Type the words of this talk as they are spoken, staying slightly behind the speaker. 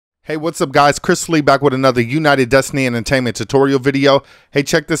Hey, what's up guys? Chris Lee back with another United Destiny Entertainment tutorial video. Hey,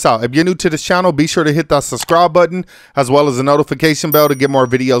 check this out. If you're new to this channel, be sure to hit that subscribe button as well as the notification bell to get more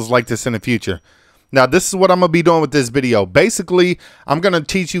videos like this in the future. Now, this is what I'm going to be doing with this video. Basically, I'm going to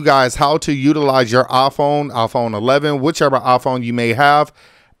teach you guys how to utilize your iPhone 11, whichever iPhone you may have,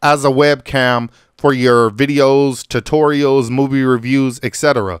 as a webcam for your videos, tutorials, movie reviews,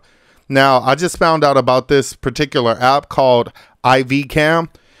 etc. Now, I just found out about this particular app called IVCAM.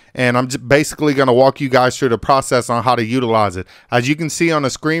 And I'm just basically going to walk you guys through the process on how to utilize it. As you can see on the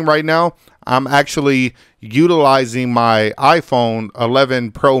screen right now, I'm actually utilizing my iPhone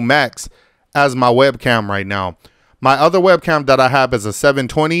 11 Pro Max as my webcam right now. My other webcam that I have is a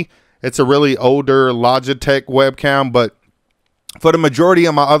 720. It's a really older Logitech webcam, but for the majority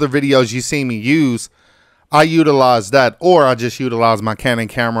of my other videos you see me use, I utilize that, or I just utilize my Canon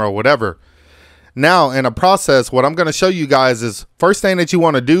camera or whatever. Now, in a process, what I'm going to show you guys is, first thing that you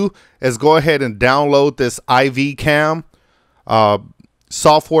want to do is go ahead and download this IVCAM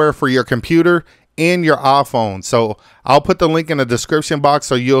software for your computer and your iPhone. So I'll put the link in the description box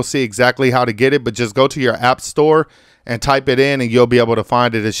so you'll see exactly how to get it, but just go to your app store and type it in and you'll be able to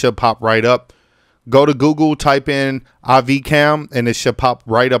find it. It should pop right up. Go to Google, type in IVCAM, and it should pop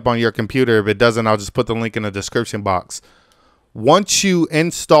right up on your computer. If it doesn't, I'll just put the link in the description box. Once you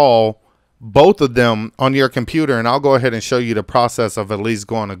install both of them on your computer, and I'll go ahead and show you the process of at least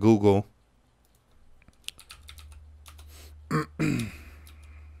going to Google.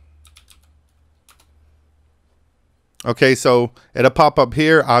 Okay, so it'll pop up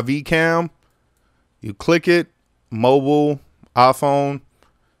here, IVCAM. You click it, mobile, iPhone.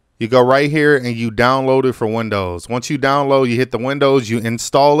 You go right here and you download it for Windows. Once you download, you hit the Windows, you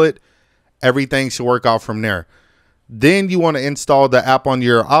install it. Everything should work out from there. Then you want to install the app on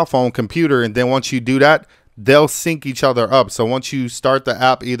your iPhone computer, and then once you do that, they'll sync each other up. So once you start the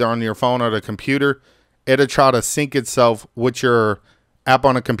app either on your phone or the computer, it'll try to sync itself with your app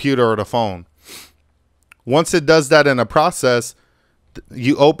on the computer or the phone. Once it does that in a process,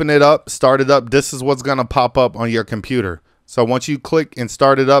 you open it up, start it up. This is what's going to pop up on your computer. So once you click and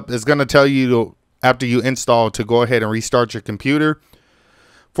start it up, it's going to tell you to, after you install, to go ahead and restart your computer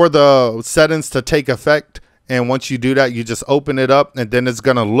for the settings to take effect. And once you do that, you just open it up and then it's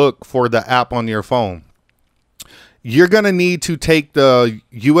going to look for the app on your phone. You're going to need to take the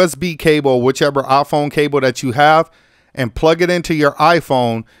USB cable, whichever iPhone cable that you have, and plug it into your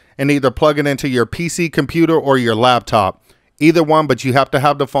iPhone and either plug it into your PC computer or your laptop. Either one, but you have to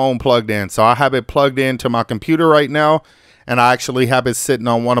have the phone plugged in. So I have it plugged into my computer right now, and I actually have it sitting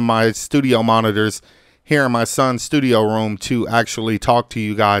on one of my studio monitors here in my son's studio room to actually talk to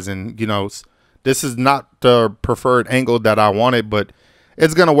you guys. And, you know, this is not the preferred angle that I wanted, but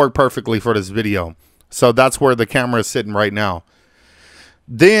it's going to work perfectly for this video. So that's where the camera is sitting right now.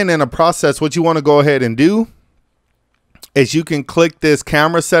 Then in a process, what you want to go ahead and do is you can click this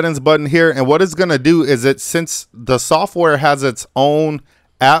camera settings button here. And what it's going to do is, since the software has its own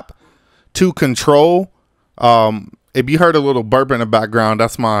app to control, if you heard a little burp in the background,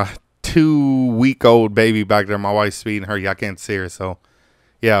 that's my 2-week-old baby back there. My wife's feeding her. Y'all can't see her. So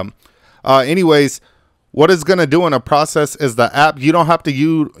yeah. Anyways, what it's going to do in a process is the app, you don't have to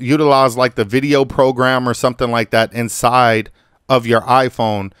utilize like the video program or something like that inside of your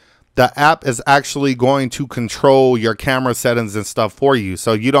iPhone. The app is actually going to control your camera settings and stuff for you.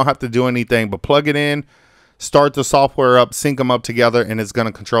 So you don't have to do anything but plug it in, start the software up, sync them up together, and it's going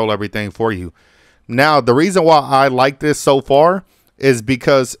to control everything for you. Now, the reason why I like this so far is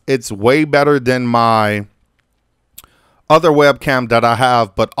because it's way better than my other webcam that I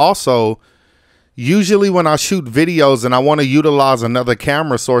have, but also usually when I shoot videos and I want to utilize another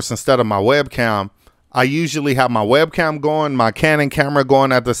camera source instead of my webcam, I usually have my webcam going, my Canon camera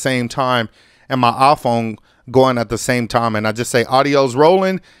going at the same time, and my iPhone going at the same time. And I just say audio's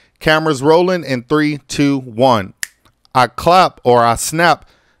rolling, camera's rolling in 3, 2, 1. I clap or I snap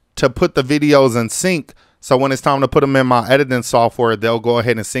to put the videos in sync. So when it's time to put them in my editing software, they'll go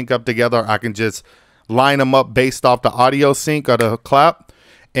ahead and sync up together. I can just line them up based off the audio sync or the clap,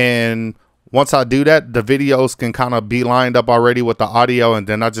 and once I do that, the videos can kind of be lined up already with the audio, and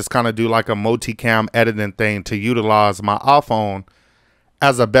then I just kind of do like a multicam editing thing to utilize my iPhone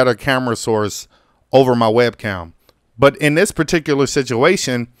as a better camera source over my webcam. But in this particular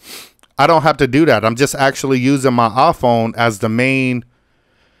situation, I don't have to do that. I'm just actually using my iPhone as the main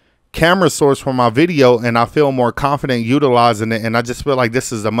camera source for my video, and I feel more confident utilizing it, and I just feel like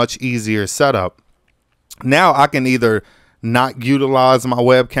this is a much easier setup. Now I can either not utilize my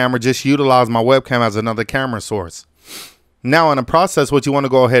webcam or just utilize my webcam as another camera source. Now in the process, what you want to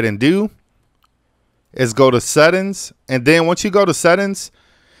go ahead and do is go to settings. And then once you go to settings,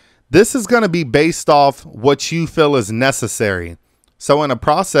 This is going to be based off what you feel is necessary. So in a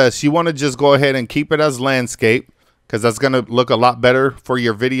process, you want to just go ahead and keep it as landscape, because that's going to look a lot better for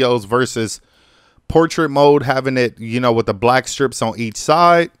your videos versus portrait mode, having it, you know, with the black strips on each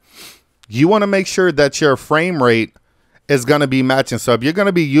side. You want to make sure that your frame rate is going to be matching. So if you're going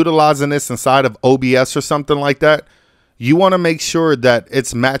to be utilizing this inside of OBS or something like that, you want to make sure that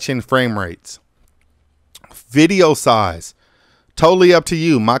it's matching frame rates. Video size, totally up to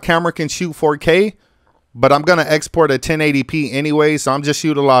you. My camera can shoot 4K, but I'm going to export at 1080p anyway, so I'm just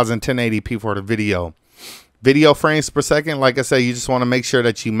utilizing 1080p for the video. Video frames per second, like I said, you just want to make sure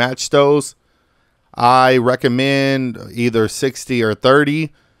that you match those. I recommend either 60 or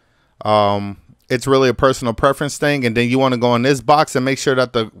 30. It's really a personal preference thing. And then you want to go in this box and make sure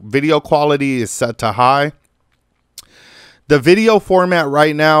that the video quality is set to high. The video format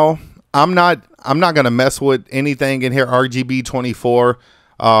right now, I'm not going to mess with anything in here RGB 24.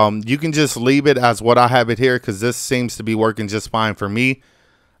 You can just leave it as what I have it here, because this seems to be working just fine for me.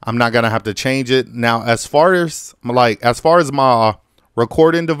 I'm not going to have to change it. Now, as far as my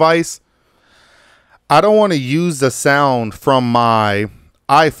recording device, I don't want to use the sound from my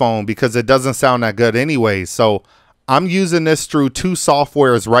iPhone because it doesn't sound that good anyway. So I'm using this through two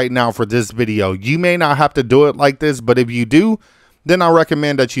softwares right now for this video. You may not have to do it like this, but if you do, then I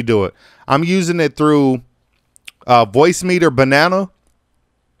recommend that you do it. I'm using it through Voicemeeter Banana,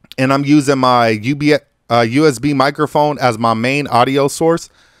 and I'm using my USB microphone as my main audio source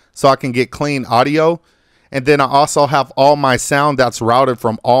so I can get clean audio. And then I also have all my sound that's routed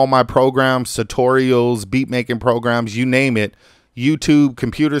from all my programs, tutorials, beat making programs, you name it, YouTube,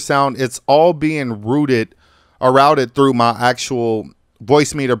 computer sound. It's all being routed or routed through my actual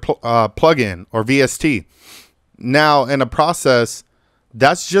Voicemeeter plugin or VST. Now, in the process,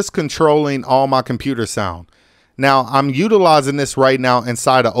 that's just controlling all my computer sound. Now, I'm utilizing this right now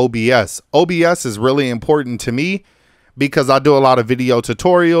inside of OBS. OBS is really important to me because I do a lot of video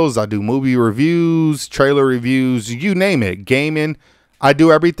tutorials. I do movie reviews, trailer reviews, you name it, gaming. I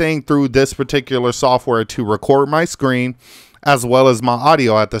do everything through this particular software to record my screen as well as my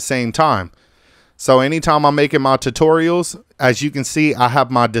audio at the same time. So anytime I'm making my tutorials, as you can see, I have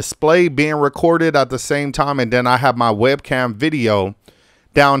my display being recorded at the same time, and then I have my webcam video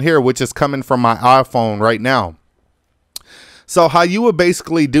down here, which is coming from my iPhone right now. So how you would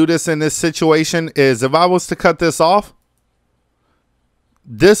basically do this in this situation is, if I was to cut this off,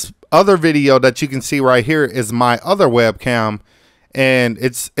 this other video that you can see right here is my other webcam, and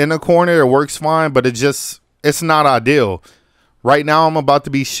it's in a corner. It works fine, but it's not ideal. Right now, I'm about to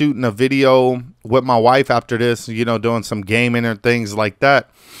be shooting a video with my wife after this, you know, doing some gaming or things like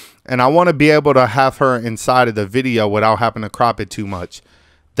that. And I want to be able to have her inside of the video without having to crop it too much.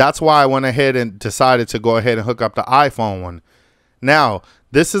 That's why I went ahead and decided to go ahead and hook up the iPhone one. Now,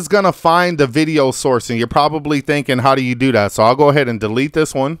 this is going to find the video source, and you're probably thinking, how do you do that? So I'll go ahead and delete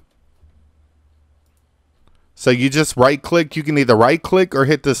this one. So you just right click. You can either right click or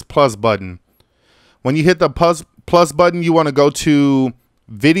hit this plus button. When you hit the plus button, you want to go to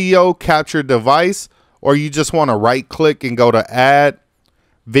video capture device, or you just want to right click and go to add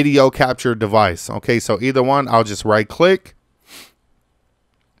video capture device. Okay, so either one, I'll just right click,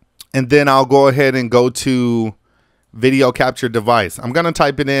 and then I'll go ahead and go to video capture device. I'm going to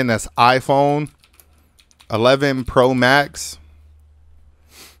type it in as iPhone 11 Pro Max,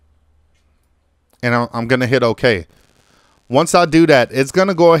 and I'm going to hit OK. Once I do that, it's going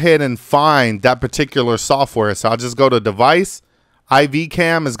to go ahead and find that particular software. So I'll just go to device.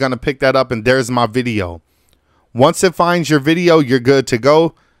 IVCAM is going to pick that up, and there's my video. Once it finds your video, you're good to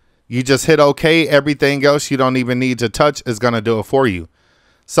go. You just hit OK. Everything else you don't even need to touch is going to do it for you.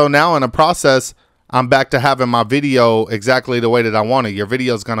 So now in the process, I'm back to having my video exactly the way that I want it. Your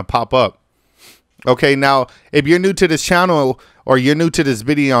video is going to pop up. Okay, now if you're new to this channel or you're new to this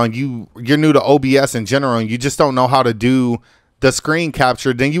video and you're new to OBS in general and you just don't know how to do the screen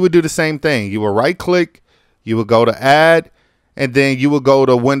capture, then you would do the same thing. You would right click, you would go to add, and then you would go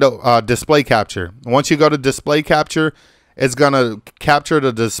to window display capture. Once you go to display capture, it's going to capture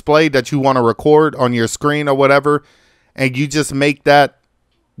the display that you want to record on your screen or whatever, and you just make that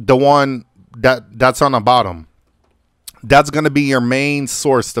the one that's on the bottom. That's going to be your main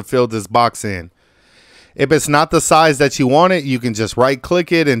source to fill this box in. If it's not the size that you want it, you can just right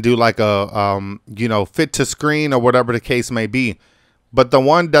click it and do like a, you know, fit to screen or whatever the case may be. But the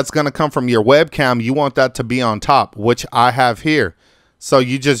one that's going to come from your webcam, you want that to be on top, which I have here. So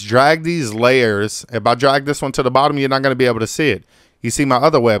you just drag these layers. If I drag this one to the bottom, you're not going to be able to see it. You see my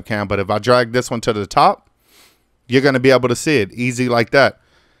other webcam, but if I drag this one to the top, you're going to be able to see it easy like that.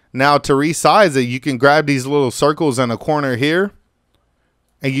 Now to resize it, you can grab these little circles in the corner here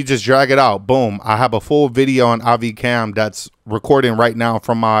and you just drag it out. Boom. I have a full video on IVCAM that's recording right now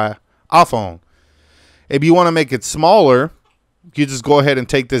from my iPhone. If you want to make it smaller, you just go ahead and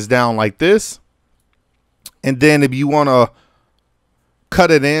take this down like this. And then if you want to cut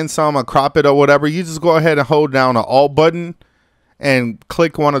it in some or crop it or whatever, you just go ahead and hold down the Alt button and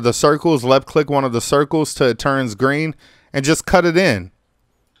click one of the circles, left click one of the circles till it turns green, and just cut it in.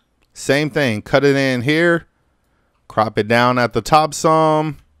 Same thing, cut it in here, crop it down at the top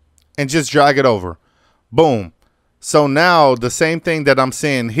some, and just drag it over. Boom. So now the same thing that I'm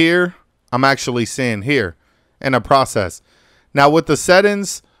seeing here, I'm actually seeing here in a process. Now with the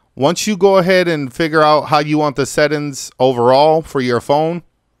settings, once you go ahead and figure out how you want the settings overall for your phone,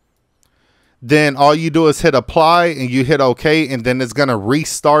 then all you do is hit apply and you hit OK, and then it's going to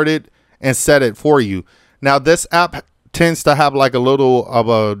restart it and set it for you. Now this app tends to have like a little of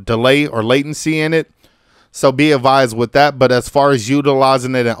a delay or latency in it, so be advised with that. But as far as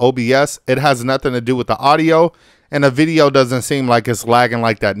utilizing it in OBS, it has nothing to do with the audio, and the video doesn't seem like it's lagging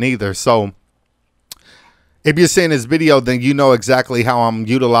like that neither. So if you're seeing this video, then you know exactly how I'm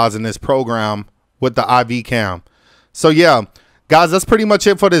utilizing this program with the IVCAM. So yeah, guys, that's pretty much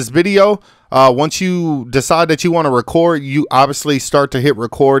it for this video. Once you decide that you want to record, you obviously start to hit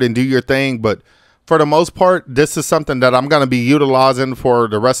record and do your thing. But for the most part, this is something that I'm going to be utilizing for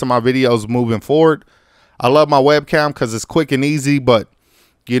the rest of my videos moving forward. I love my webcam because it's quick and easy. But,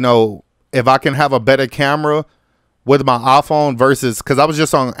 you know, if I can have a better camera with my iPhone versus, because I was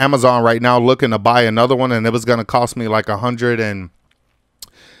just on Amazon right now looking to buy another one, and it was going to cost me like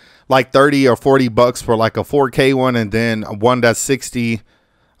 30 or 40 bucks for like a 4K one, and then one that's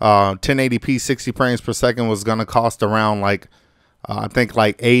 1080p 60 frames per second was going to cost around like I think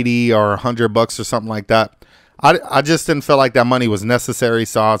like 80 or 100 bucks or something like that. I just didn't feel like that money was necessary,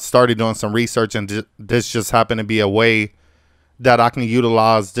 so I started doing some research, and this just happened to be a way that I can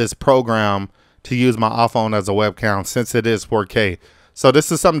utilize this program to use my iPhone as a webcam since it is 4K. So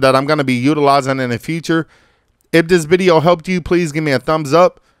this is something that I'm going to be utilizing in the future. If this video helped you, please give me a thumbs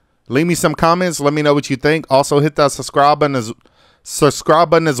up. Leave me some comments. Let me know what you think. Also hit that subscribe button as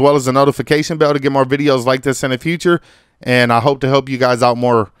well as the notification bell to get more videos like this in the future. And I hope to help you guys out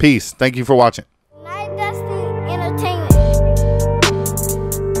more. Peace. Thank you for watching.